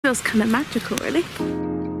feels kind of magical, really.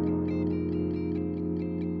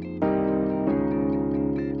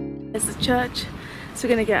 There's the church, so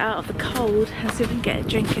we're going to get out of the cold and see if we can get a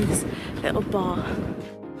drink in this little bar.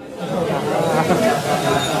 Come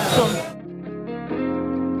on.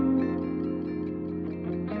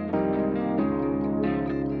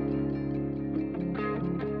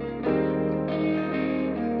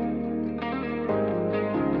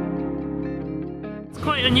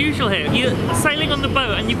 Quite unusual here. You're sailing on the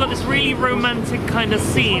boat and you've got this really romantic kind of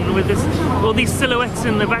scene with all these silhouettes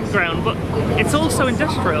in the background, but it's also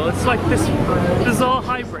industrial. It's like this bizarre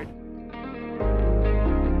hybrid.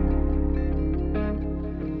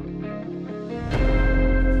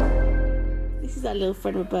 This is our little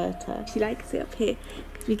friend Roberta. She likes it up here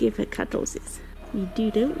because we give her cuddles. We do,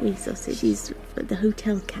 don't we, Sausage? She's the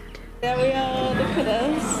hotel cat. There we are, look at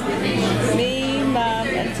us. Me, Mum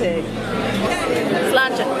and Tig.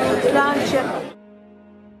 Sláinte.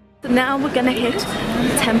 So now we're going to hit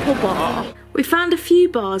Temple Bar. We found a few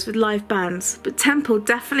bars with live bands, but Temple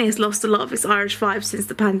definitely has lost a lot of its Irish vibe since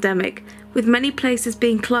the pandemic, with many places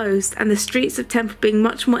being closed and the streets of Temple being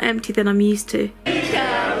much more empty than I'm used to.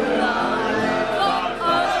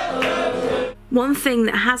 One thing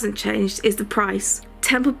that hasn't changed is the price.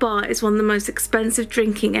 Temple Bar is one of the most expensive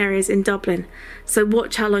drinking areas in Dublin, so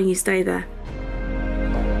watch how long you stay there.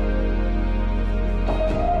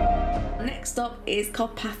 Next stop is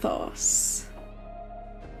Carpathos.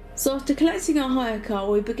 So after collecting our hire car,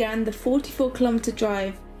 we began the 44-kilometre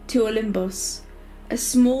drive to Olympus, a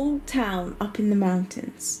small town up in the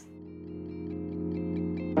mountains.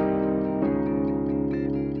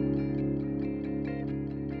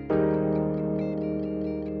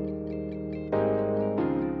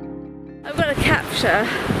 I've got to capture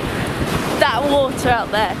that water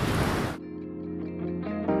out there.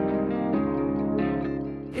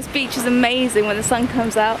 This beach is amazing when the sun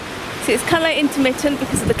comes out. See, it's kind of like intermittent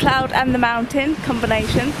because of the cloud and the mountain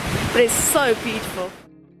combination, but it's so beautiful.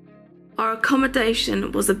 Our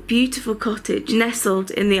accommodation was a beautiful cottage nestled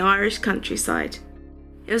in the Irish countryside.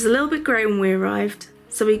 It was a little bit grey when we arrived,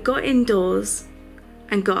 so we got indoors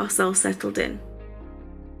and got ourselves settled in.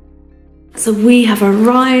 So we have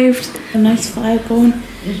arrived. A nice fire going.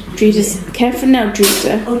 Dreda's careful now,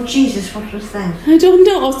 Dreda. Oh Jesus, what was that? I don't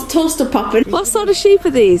know. Oh, the toaster popping. What sort of sheep are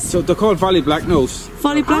these? So they're called Valley Blacknose.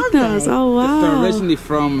 Valley Blacknose. Oh wow. They're originally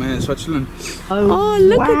from Switzerland. Oh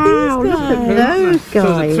look wow, at these guys. Look at those guys.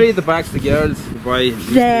 So the three at the back's the girls.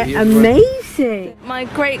 They're amazing. My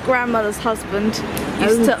great grandmother's husband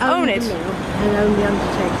used to own it. And own the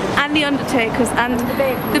Undertakers. And the Undertakers and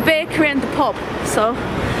the bakery and the pub. So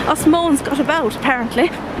us Moan's got about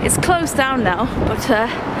apparently. It's closed down now, but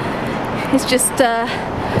it's just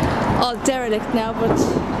all derelict now, but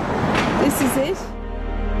this is it.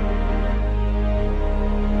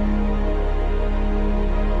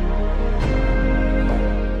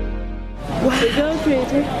 Wow. Here we go,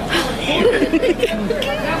 Dreda.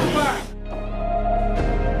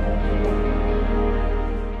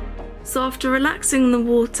 So after relaxing in the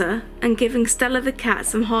water and giving Stella the cat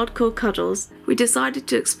some hardcore cuddles, we decided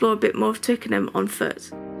to explore a bit more of Twickenham on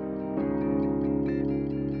foot.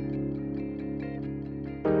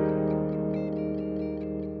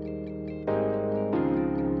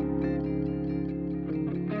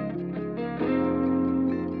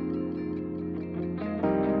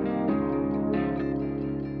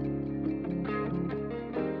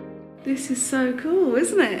 This is so cool,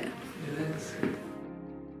 isn't it? It is.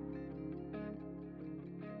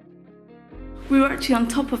 We were actually on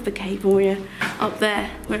top of the cave when we were up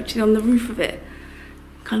there. We're actually on the roof of it.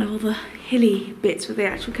 Kind of all the hilly bits with the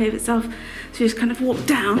actual cave itself. So we just kind of walked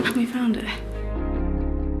down and we found it.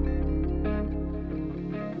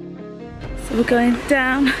 So we're going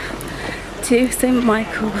down to St.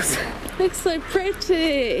 Michael's. Looks so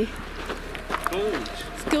pretty. Gorgeous.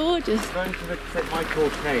 It's gorgeous. We're going to the St. Michael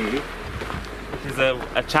Cave, which is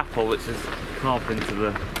a chapel which is carved into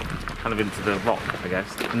the rock, I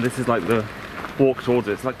guess. And this is like the walk towards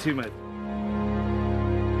it. It's like 2 minutes.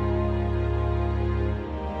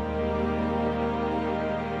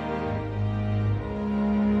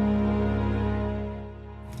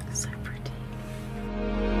 So pretty.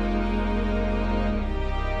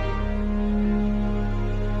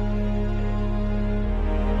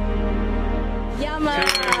 Yumma!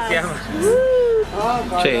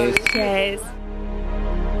 Cheers. Cheers.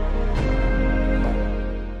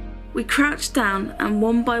 We crouched down and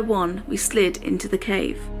one by one we slid into the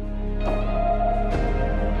cave.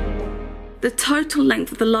 The total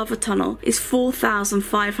length of the lava tunnel is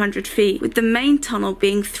 4,500 feet, with the main tunnel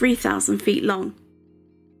being 3,000 feet long.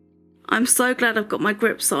 I'm so glad I've got my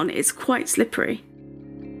grips on, it's quite slippery.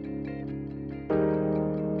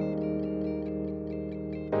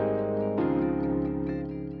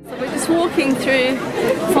 walking through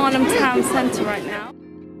Farnham Town Centre right now.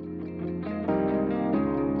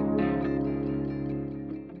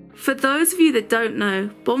 For those of you that don't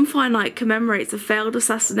know, Bonfire Night commemorates a failed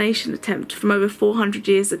assassination attempt from over 400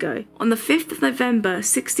 years ago. On the 5th of November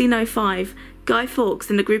 1605, Guy Fawkes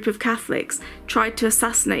and a group of Catholics tried to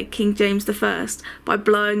assassinate King James I by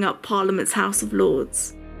blowing up Parliament's House of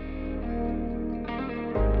Lords.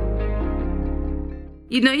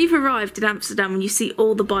 You know you've arrived in Amsterdam when you see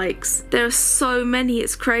all the bikes. There are so many,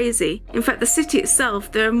 it's crazy. In fact, the city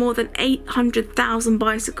itself, there are more than 800,000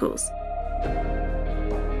 bicycles.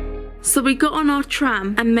 So we got on our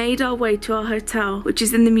tram and made our way to our hotel, which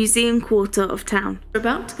is in the museum quarter of town. We're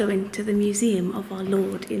about to go into the Museum of Our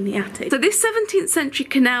Lord in the attic. So this 17th century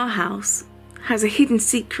canal house has a hidden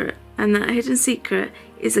secret, and that hidden secret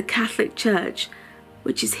is a Catholic church,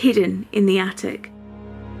 which is hidden in the attic.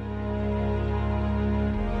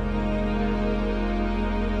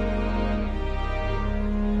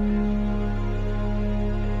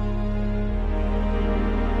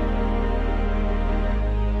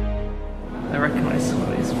 I recognise some of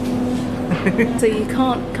these. So you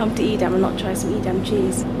can't come to Edam and not try some Edam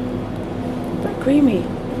cheese. But creamy.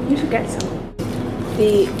 You should get some.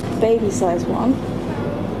 The baby size one.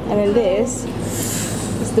 And then this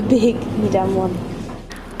is the big Edam one.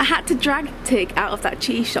 I had to drag Tig out of that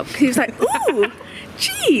cheese shop because he was like, ooh,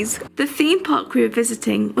 cheese! The theme park we were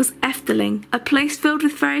visiting was Efteling, a place filled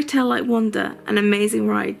with fairy tale-like wonder and amazing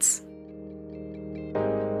rides.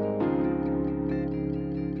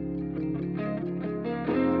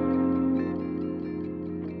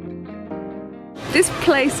 This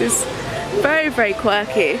place is very, very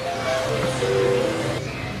quirky.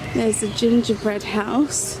 There's a gingerbread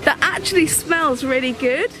house that actually smells really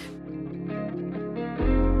good.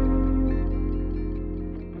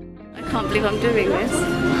 I can't believe I'm doing this.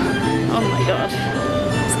 Oh my god,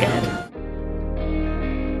 I'm scared.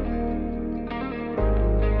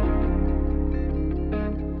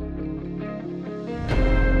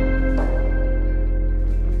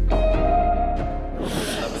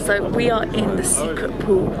 So we are in the secret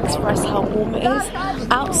pool. Express how warm it is.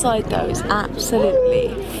 Outside though is absolutely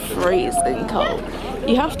freezing cold.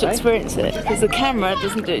 You have to experience it because the camera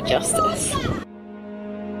doesn't do it justice.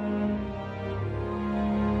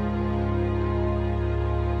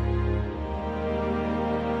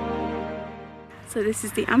 So this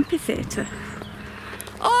is the amphitheatre.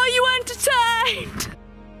 Are you entertained?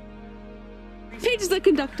 Peter's the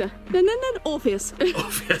conductor. No, Orpheus.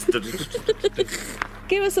 Orpheus.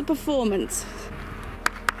 Give us a performance.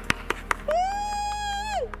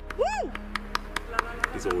 Woo! Woo!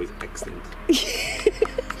 He's always excellent.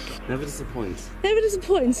 Never disappoints. Never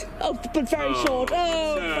disappoints. Oh, but very short.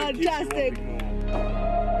 Oh, fantastic.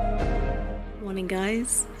 Morning,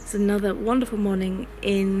 guys. It's another wonderful morning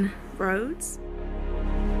in Rhodes.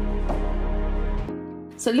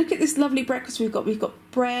 So look at this lovely breakfast we've got. We've got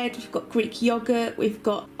bread, we've got Greek yogurt, we've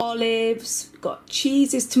got olives, we've got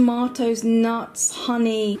cheeses, tomatoes, nuts,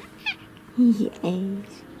 honey. Yes. There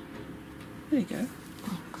you go.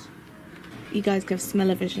 You guys go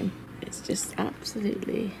smell-o-vision. It's just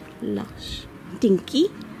absolutely lush. Dinky.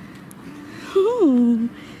 Oh,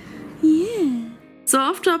 yeah. So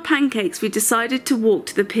after our pancakes, we decided to walk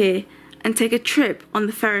to the pier and take a trip on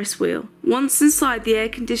the Ferris wheel. Once inside the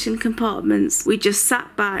air-conditioned compartments, we just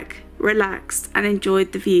sat back, relaxed, and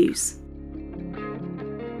enjoyed the views.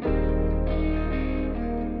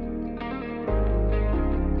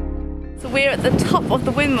 So we're at the top of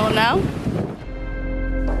the windmill now.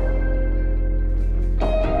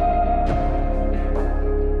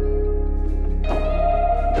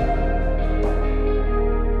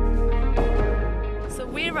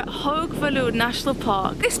 At Hoogvaluwe National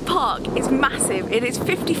Park. This park is massive. It is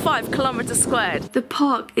 55 kilometers squared. The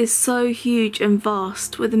park is so huge and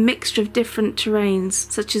vast with a mixture of different terrains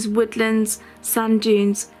such as woodlands, sand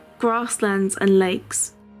dunes, grasslands and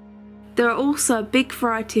lakes. There are also a big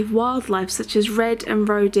variety of wildlife such as red and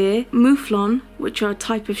roe deer, mouflon, which are a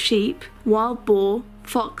type of sheep, wild boar,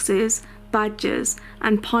 foxes, badgers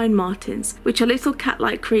and pine martens, which are little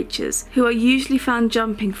cat-like creatures who are usually found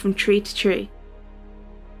jumping from tree to tree.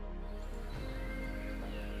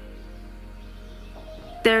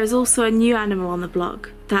 There is also a new animal on the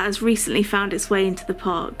block that has recently found its way into the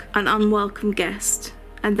park, an unwelcome guest,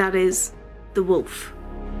 and that is the wolf.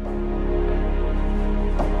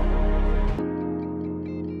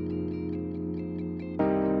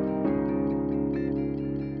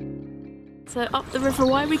 So up the River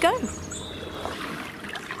Wye we go.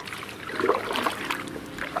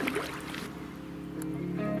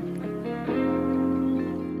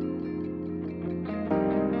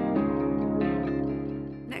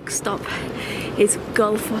 next stop is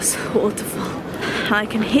Gullfoss Waterfall. I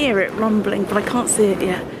can hear it rumbling, but I can't see it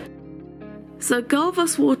yet. So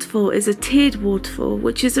Gullfoss Waterfall is a tiered waterfall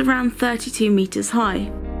which is around 32 metres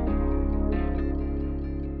high.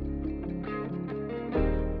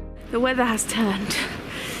 The weather has turned.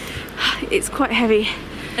 It's quite heavy,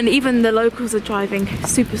 and even the locals are driving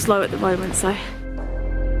super slow at the moment, so.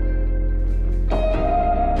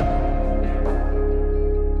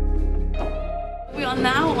 We are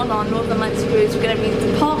now on our Northern Lights cruise. We're going to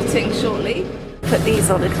be departing shortly. Put these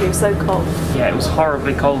on because it was so cold. Yeah, it was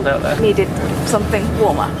horribly cold out there. Needed something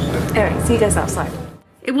warmer. Anyway, see you guys outside.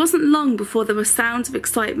 It wasn't long before there were sounds of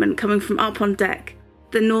excitement coming from up on deck.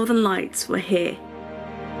 The Northern Lights were here.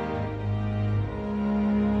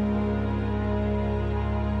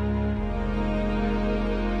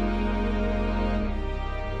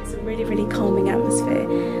 Really calming atmosphere.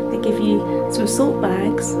 They give you some salt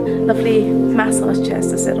bags, lovely massage chairs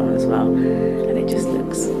to sit on as well, and it just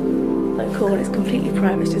looks like cool. It's completely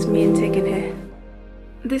private, it's just me and Tig in here.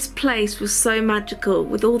 This place was so magical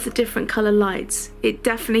with all the different colour lights. It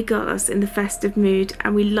definitely got us in the festive mood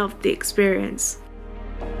and we loved the experience.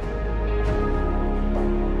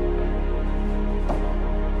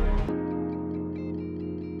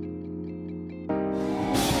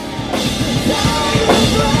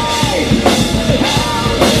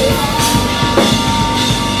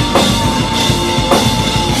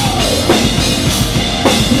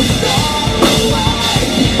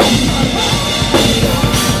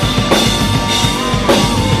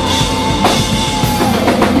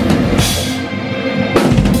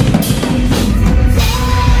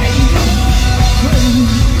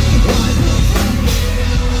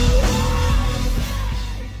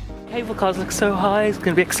 Cable cars look so high, it's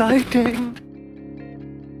going to be exciting.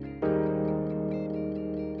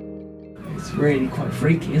 It's really quite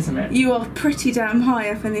freaky, isn't it? You are pretty damn high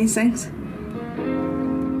up in these things.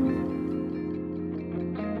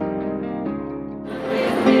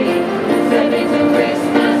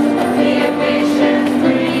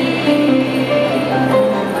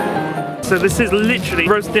 So this is literally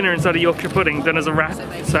roast dinner inside a Yorkshire pudding done as a wrap.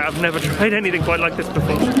 So I've never tried anything quite like this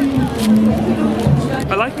before.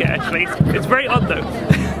 I like it actually. It's very odd though.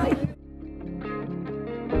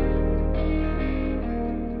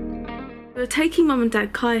 We were taking Mum and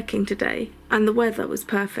Dad kayaking today and the weather was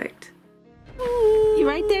perfect. You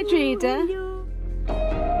right there, Dreda?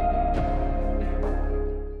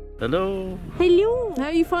 Hello. Hello. How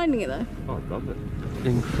are you finding it though? Oh, I love it.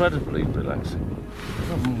 Incredibly relaxing.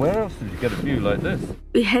 Where else did you get a view like this?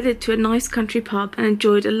 We headed to a nice country pub and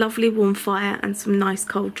enjoyed a lovely warm fire and some nice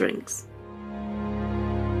cold drinks.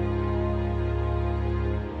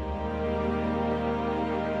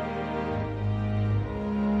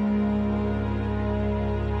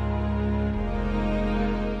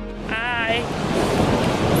 Hi.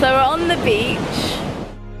 So we're on the beach.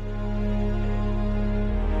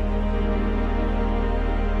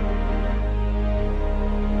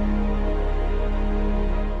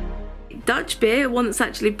 Dutch beer, one that's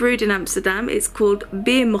actually brewed in Amsterdam. It's called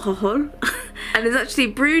Pier and it's actually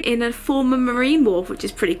brewed in a former marine wharf, which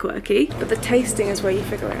is pretty quirky. But the tasting is where you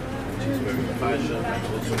figure it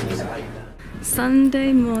out.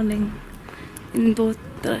 Sunday morning in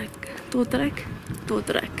Dordrecht.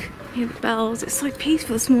 Hear the bells. It's so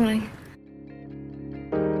peaceful this morning.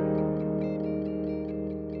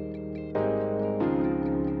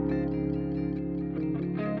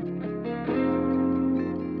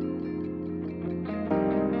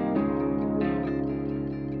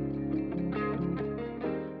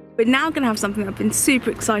 We're now going to have something I've been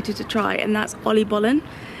super excited to try, and that's oliebollen.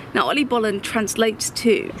 Now oliebollen translates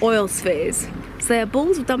to oil spheres. So they are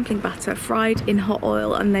balls of dumpling batter fried in hot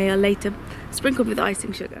oil and they are later sprinkled with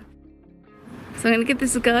icing sugar. So I'm going to give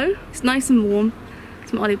this a go. It's nice and warm.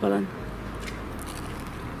 Some oliebollen.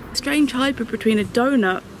 Strange hybrid between a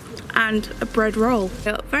donut and a bread roll.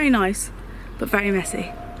 They're very nice, but very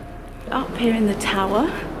messy. Up here in the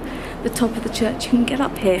tower, the top of the church, you can get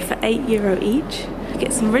up here for €8 each. You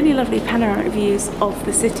get some really lovely panoramic views of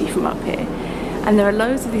the city from up here. And there are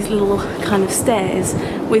loads of these little kind of stairs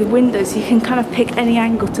with windows, so you can kind of pick any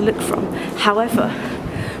angle to look from. However,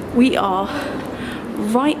 we are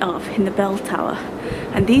right up in the bell tower,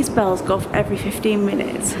 and these bells go off every 15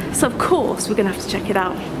 minutes. So of course we're gonna have to check it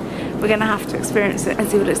out. We're gonna have to experience it and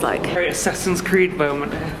see what it's like. Very Assassin's Creed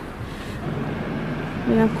moment here.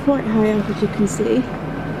 We are quite high up, as you can see.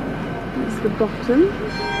 That's the bottom.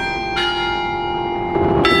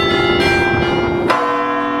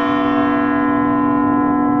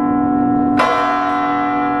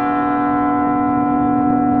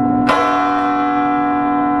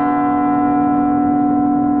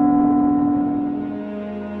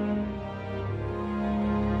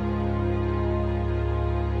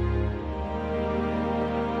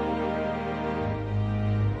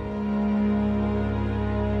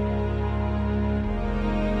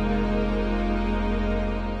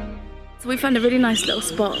 So we found a really nice little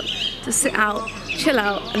spot to sit out, chill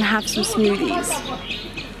out and have some smoothies.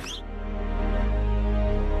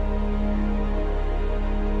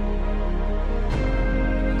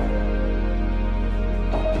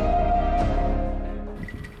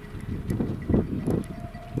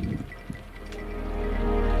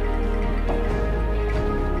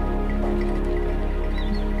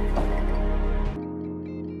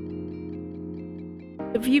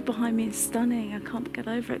 The view behind me is stunning. I can't get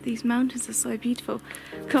over it. These mountains are so beautiful.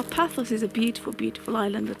 Carpathos is a beautiful, beautiful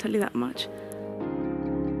island, I'll tell you that much.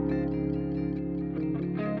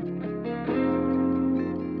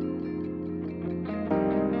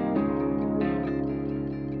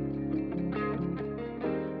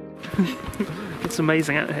 It's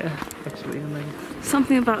amazing out here, actually.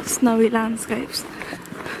 Something about snowy landscapes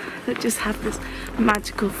that just have this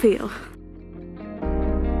magical feel.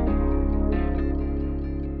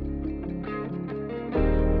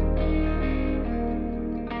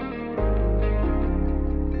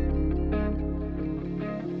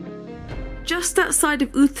 Just outside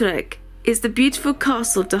of Utrecht is the beautiful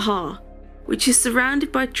castle De Haar, which is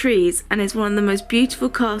surrounded by trees and is one of the most beautiful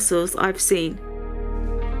castles I've seen.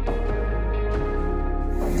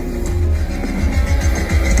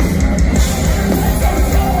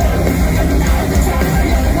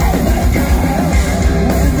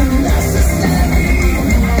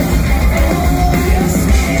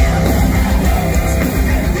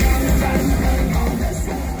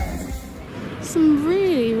 Some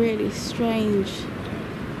really, really strange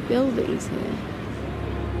buildings here.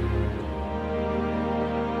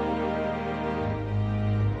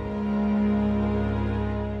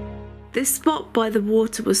 This spot by the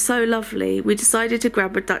water was so lovely, we decided to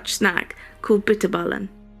grab a Dutch snack called bitterballen.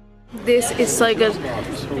 This is so good.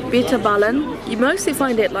 Bitterballen. You mostly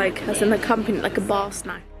find it like as an accompaniment, like a bar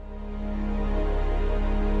snack.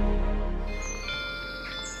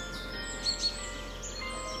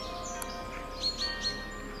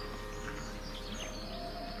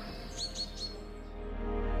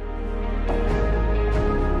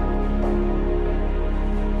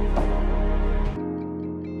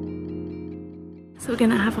 So we're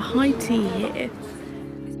gonna have a high tea here.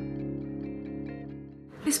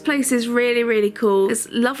 This place is really, really cool. There's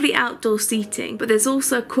lovely outdoor seating, but there's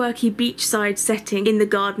also a quirky beachside setting in the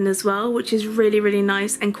garden as well, which is really, really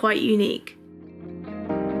nice and quite unique.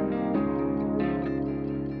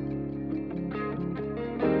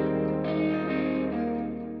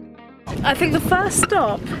 I think the first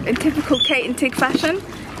stop, in typical Kate and Tig fashion,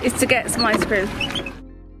 is to get some ice cream.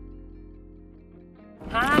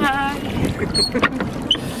 Hi!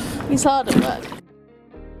 It's hard at work.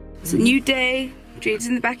 It's a new day. Jade's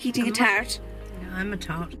in the back eating a tart. No, I'm a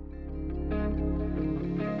tart.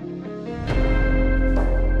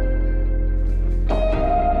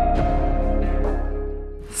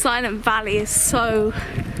 Silent Valley is so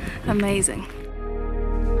amazing.